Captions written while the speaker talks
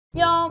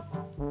Y'all,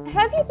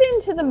 have you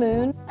been to the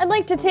moon? I'd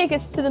like to take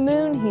us to the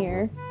moon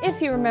here, if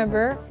you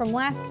remember from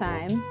last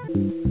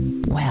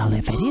time. Well,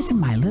 if it isn't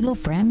my little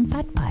friend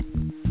Putt Putt.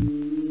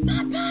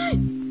 Putt Putt!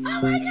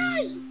 Oh my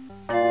gosh!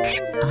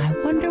 I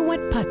wonder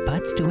what Putt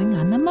Putt's doing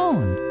on the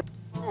moon.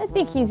 I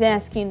think he's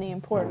asking the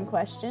important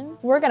question.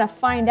 We're gonna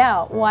find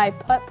out why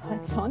Putt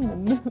Putt's on the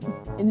moon.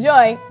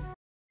 Enjoy!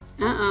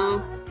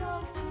 Uh-oh.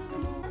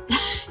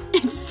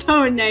 It's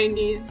so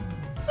 90s.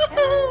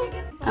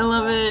 I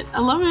love it.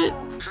 I love it.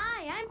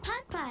 Hi, I'm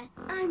Putt Putt.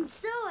 I'm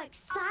so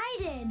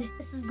excited.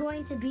 This is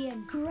going to be a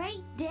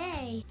great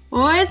day.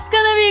 Oh, it's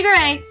gonna be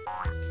great.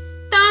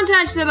 Don't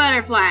touch the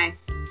butterfly.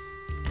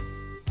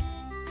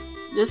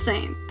 Just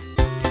saying.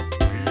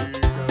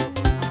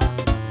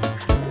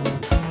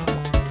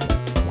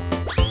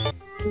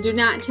 Do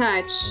not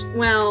touch.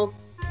 Well,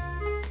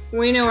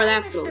 we know where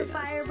that's going to lead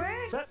us.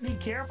 But be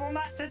careful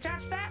not to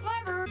touch that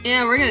lever.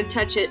 Yeah, we're gonna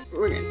touch it.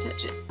 We're gonna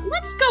touch it.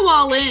 Let's go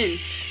all in,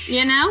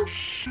 you know?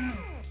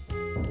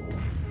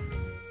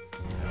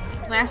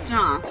 Blasting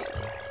off.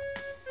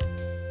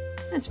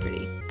 That's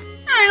pretty.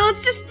 Alright,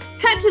 let's just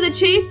cut to the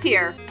chase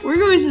here. We're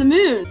going to the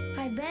moon.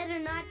 I better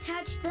not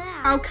touch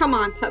that. Oh, come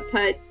on, Putt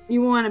Putt.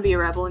 You want to be a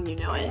rebel and you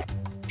know it.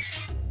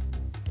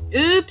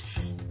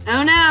 Oops.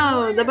 Oh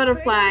no, the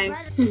butterfly.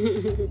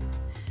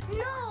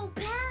 No,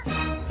 Pat.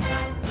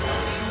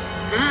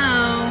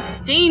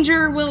 Uh-oh.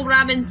 Danger, Will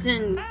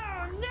Robinson.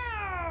 Oh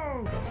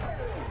no!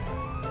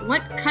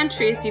 What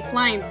country is he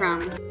flying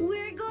from?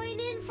 We're going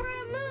in for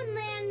a moon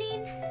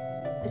landing.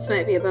 This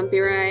might be a bumpy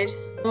ride.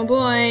 Oh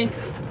boy.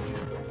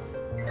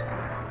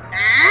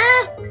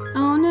 Ah!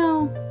 Oh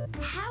no.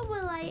 How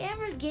will I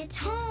ever get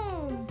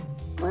home?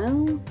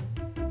 Well,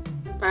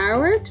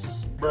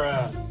 fireworks?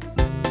 Bruh.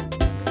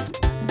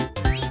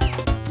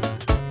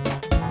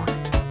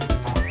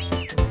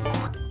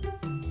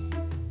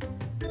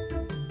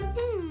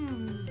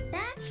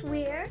 That's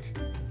weird.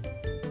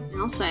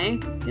 I'll say.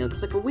 He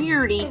looks like a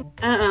weirdie.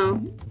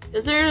 Uh-oh.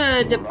 Is there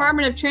a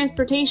Department of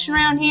Transportation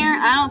around here?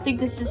 I don't think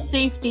this is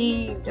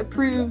safety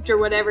approved or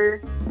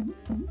whatever.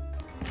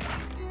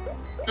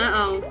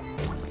 Uh-oh.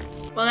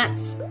 Well,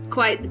 that's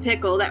quite the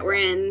pickle that we're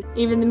in.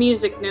 Even the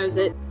music knows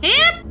it.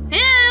 Help!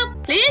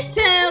 Help! Please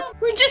help!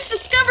 We just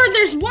discovered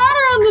there's water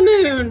on the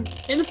moon!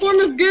 In the form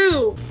of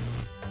goo.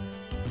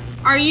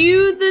 Are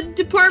you the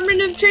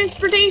Department of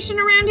Transportation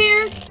around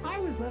here? I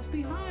was left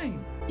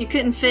behind. You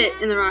couldn't fit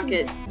in the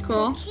rocket.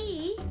 Cool. The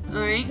key,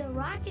 Alright. the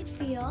rocket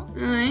fuel,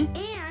 Alright.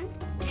 and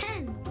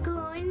 10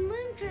 glowing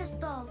moon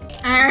crystals.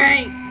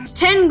 Alright.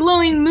 10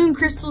 glowing moon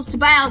crystals to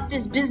buy out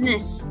this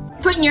business.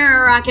 Putting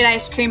your rocket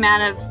ice cream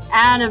out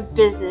of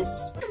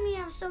business. How come you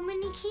have so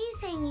many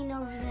keys hanging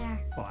over there?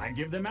 Well, I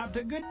give them out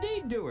to good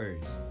deed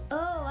doers.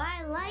 Oh,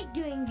 I like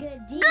doing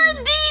good deeds. Good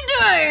deed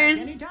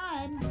doers!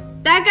 Anytime.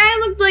 That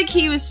guy looked like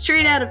he was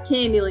straight out of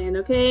Candyland,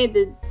 okay?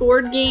 The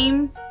board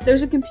game.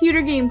 There's a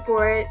computer game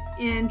for it,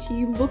 and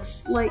he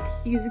looks like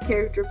he's a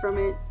character from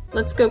it.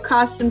 Let's go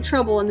cause some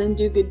trouble and then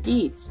do good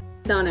deeds.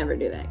 Don't ever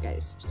do that,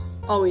 guys.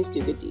 Just always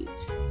do good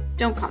deeds.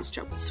 Don't cause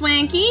trouble.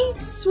 Swanky,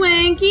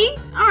 swanky.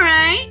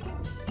 Alright.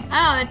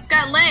 Oh, it's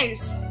got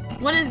legs.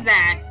 What is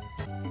that?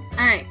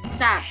 Alright,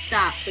 stop,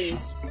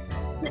 please.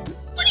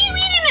 What are you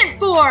eating it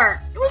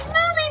for? It was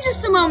moving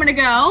just a moment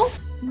ago.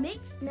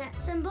 Mixed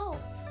nuts and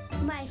bolts.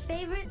 My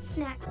favorite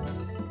snack.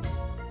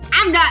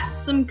 I've got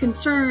some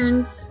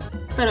concerns,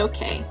 but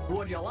okay.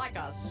 Would you like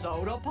a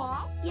soda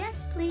pop? Yes,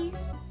 please.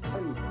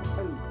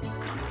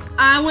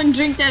 I wouldn't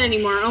drink that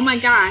anymore. Oh my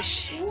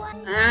gosh. What?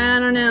 I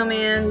don't know,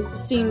 man.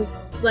 This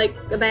seems like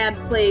a bad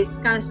place.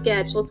 Kind of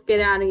sketch. Let's get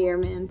out of here,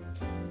 man.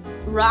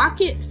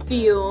 Rocket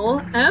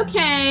fuel.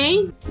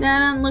 Okay. That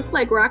doesn't look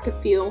like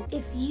rocket fuel.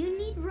 If you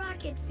need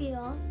rocket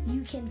fuel,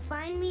 you can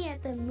find me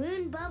at the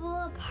Moon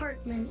Bubble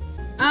Apartments.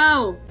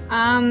 Oh,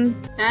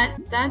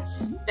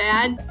 that's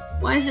bad.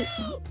 Why is it?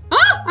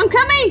 Oh, I'm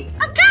coming!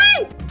 I'm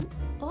coming!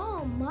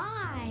 Oh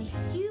my!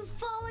 You've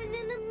fallen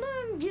in the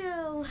moon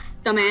goo.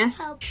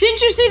 Dumbass.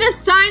 Didn't you see the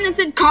sign that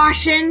said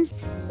caution?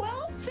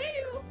 Well, see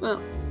you.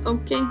 Well,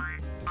 okay.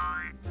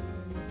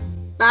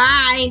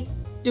 Bye.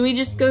 Do we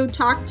just go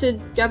talk to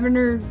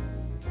Governor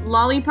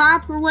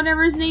Lollipop or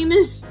whatever his name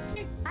is?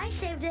 I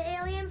saved the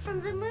alien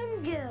from the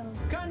moon goo.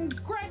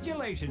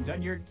 Congratulations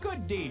on your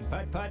good deed,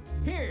 Putt Putt.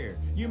 Here,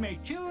 you may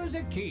choose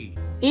a key.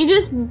 He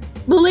just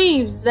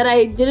believes that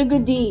I did a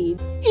good deed.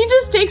 He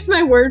just takes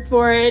my word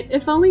for it.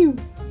 If only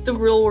the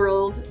real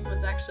world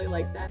was actually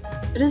like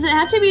that. Does it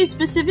have to be a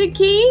specific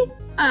key?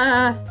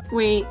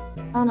 Wait,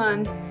 hold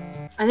on.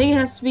 I think it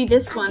has to be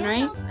this one,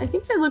 right? I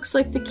think that looks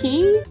like the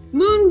key.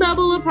 Moon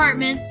Bubble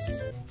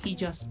Apartments. He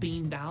just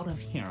beamed out of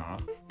here.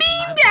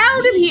 Beamed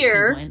out of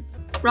here?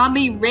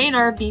 Robbie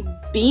Radar be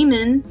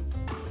beaming.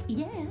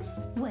 Yes.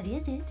 What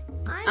is it?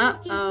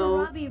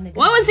 Uh-oh.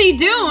 What was he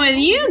doing with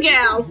you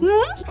gals,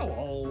 hmm?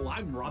 Oh,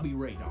 I'm Robbie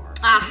Radar.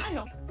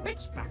 Ah.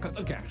 It's back at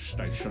the gas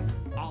station.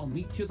 I'll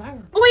meet you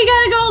there. We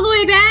gotta go all the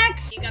way back?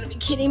 You gotta be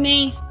kidding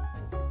me.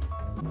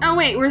 Oh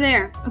wait, we're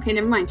there. Okay,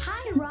 never mind.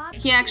 Hi, Rob.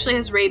 He actually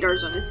has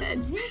radars on his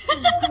head. This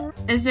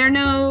is Is there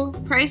no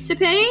price to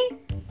pay?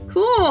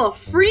 Cool.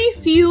 Free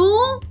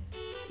fuel?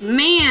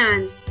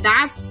 Man,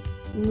 that's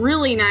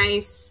really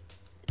nice.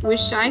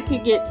 Wish I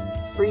could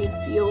get free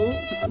fuel.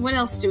 What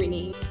else do we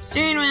need?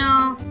 Steering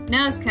wheel,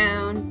 nose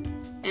cone,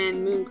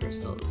 and moon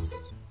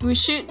crystals. We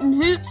shooting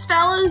hoops,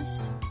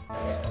 fellas?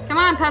 Come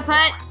on, Putt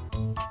Putt.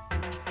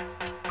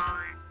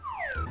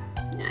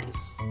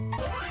 Nice.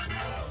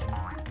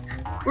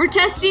 We're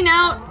testing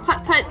out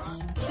Putt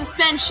Putt's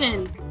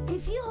suspension.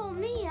 If you hold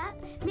me up,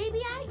 maybe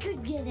I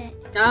could get it.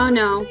 Oh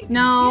no,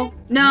 no,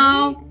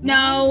 no,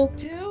 no. 1,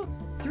 2,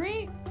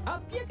 3,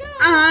 up you go.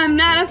 I'm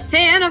not a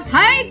fan of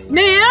heights,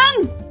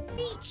 man.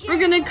 We're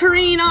gonna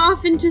careen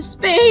off into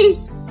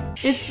space.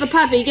 It's the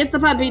puppy. Get the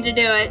puppy to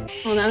do it.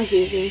 Oh, that was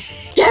easy.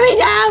 Get me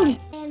down!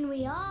 And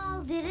we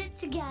all did it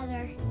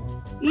together.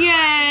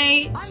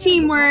 Yay!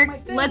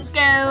 Teamwork. Let's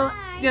go.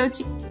 Go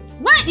to.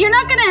 What? You're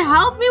not gonna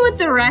help me with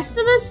the rest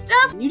of this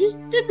stuff? You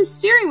just did the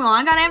steering wheel.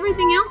 I got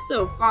everything else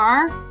so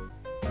far.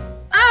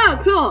 Oh,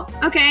 cool.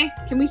 Okay.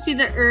 Can we see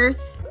the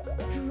Earth?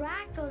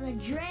 Draco the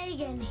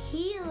dragon,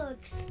 he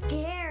looks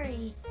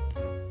scary.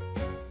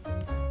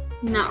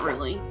 Not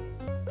really.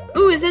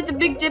 Ooh, is that the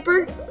Big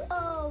Dipper?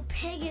 Oh,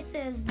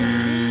 Pegasus, the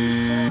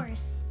main force.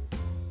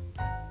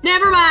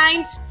 Never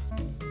mind.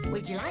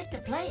 Would you like to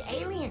play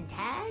alien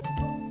tag?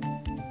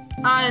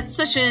 It's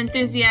such an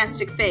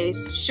enthusiastic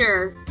face.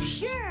 Sure.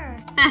 Sure.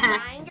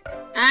 Alright,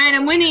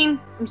 I'm winning.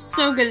 I'm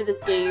so good at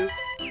this game.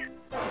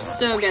 I'm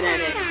so good at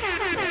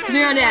it.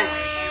 0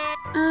 deaths.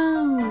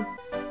 Oh,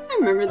 I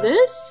remember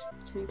this.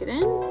 Can I get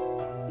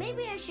in?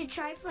 Maybe I should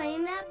try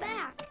playing that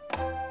back.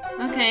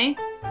 Okay,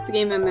 it's a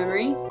game of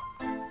memory.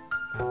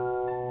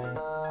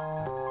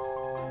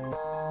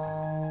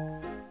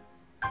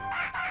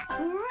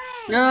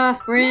 Hooray!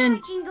 We're in. I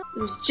can go I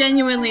was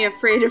genuinely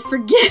afraid of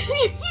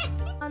forgetting.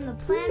 on the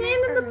planet Man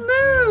in the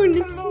Earth.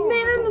 moon! It's Hello, Man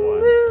in the everyone.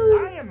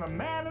 moon! I am the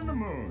man in the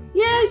moon.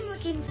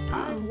 Yes! Looking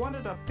I've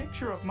wanted a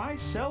picture of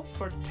myself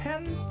for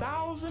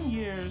 10,000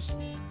 years.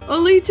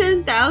 Only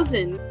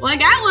 10,000. Well, I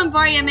got one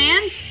for you,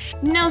 man.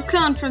 Nose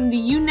cone from the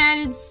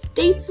United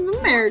States of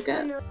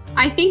America.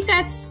 I think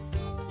that's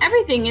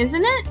everything,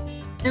 isn't it?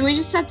 And we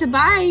just have to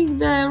buy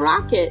the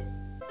rocket.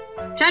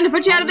 Time to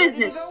put you out of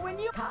business. When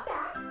you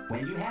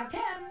have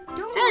 10.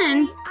 Don't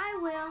 10? worry, I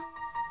will.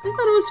 I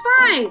thought it was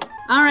 5.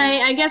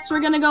 Alright, I guess we're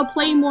gonna go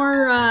play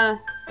more,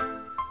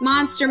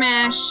 Monster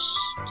Mash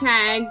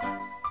tag.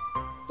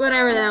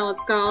 Whatever the hell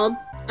it's called.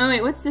 Oh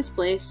wait, what's this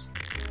place?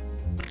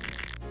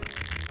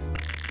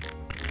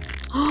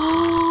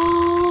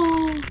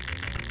 Oh!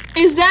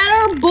 Is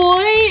that our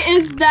boy?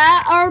 Is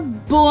that our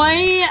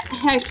boy?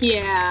 Heck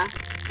yeah.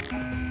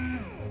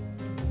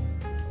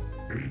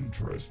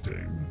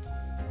 Interesting.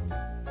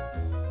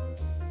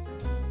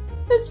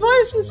 His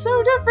voice is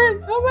so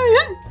different. Oh my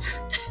god.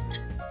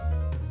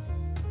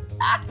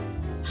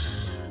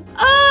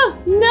 Oh,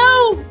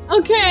 no.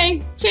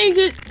 Okay, change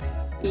it.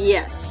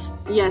 Yes.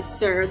 Yes,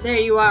 sir. There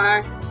you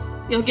are.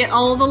 You'll get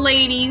all the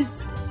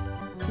ladies.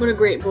 What a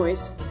great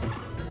voice.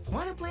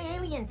 Wanna play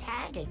alien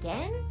tag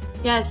again?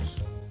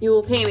 Yes, you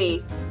will pay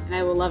me, and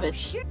I will love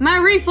it. My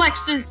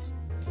reflexes,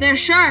 they're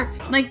sharp,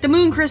 like the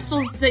moon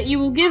crystals that you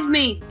will give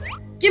me.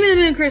 Give me the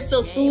moon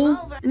crystals, fool.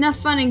 Enough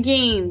fun and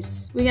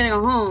games. We gotta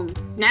go home.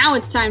 Now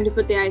it's time to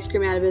put the ice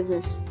cream out of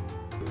business.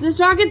 This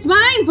rocket's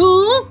mine,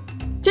 fool!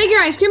 Take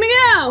your ice cream and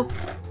go!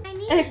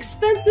 An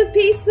expensive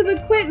piece of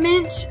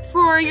equipment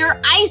for your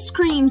ice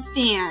cream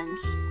stand.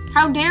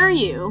 How dare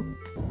you?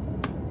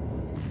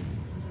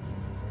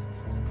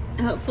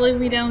 Hopefully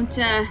we don't,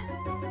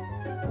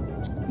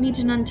 meet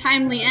an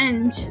untimely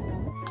end.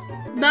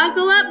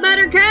 Buckle up,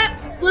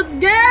 buttercups! Let's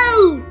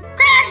go!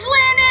 Crash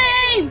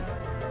landing!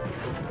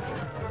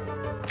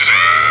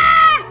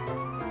 Ah!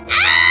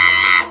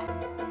 Ah!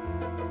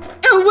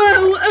 Oh,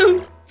 whoa!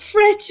 Oh,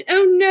 fret!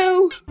 Oh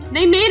no!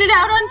 They made it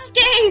out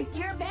unscathed!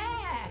 You're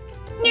back!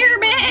 You're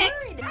back!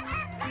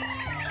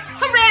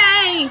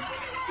 Hooray!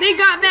 They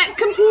got back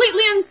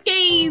completely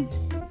unscathed!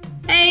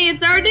 Hey,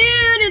 it's our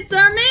dude! It's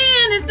our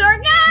man! It's our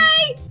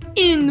guy!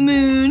 In the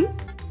moon!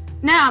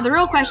 Now, the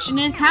real question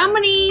is, how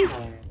many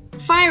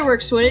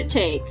fireworks would it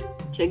take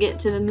to get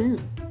to the moon?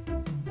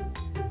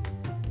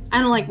 I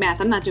don't like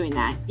math. I'm not doing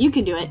that. You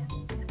can do it.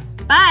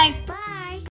 Bye! Bye.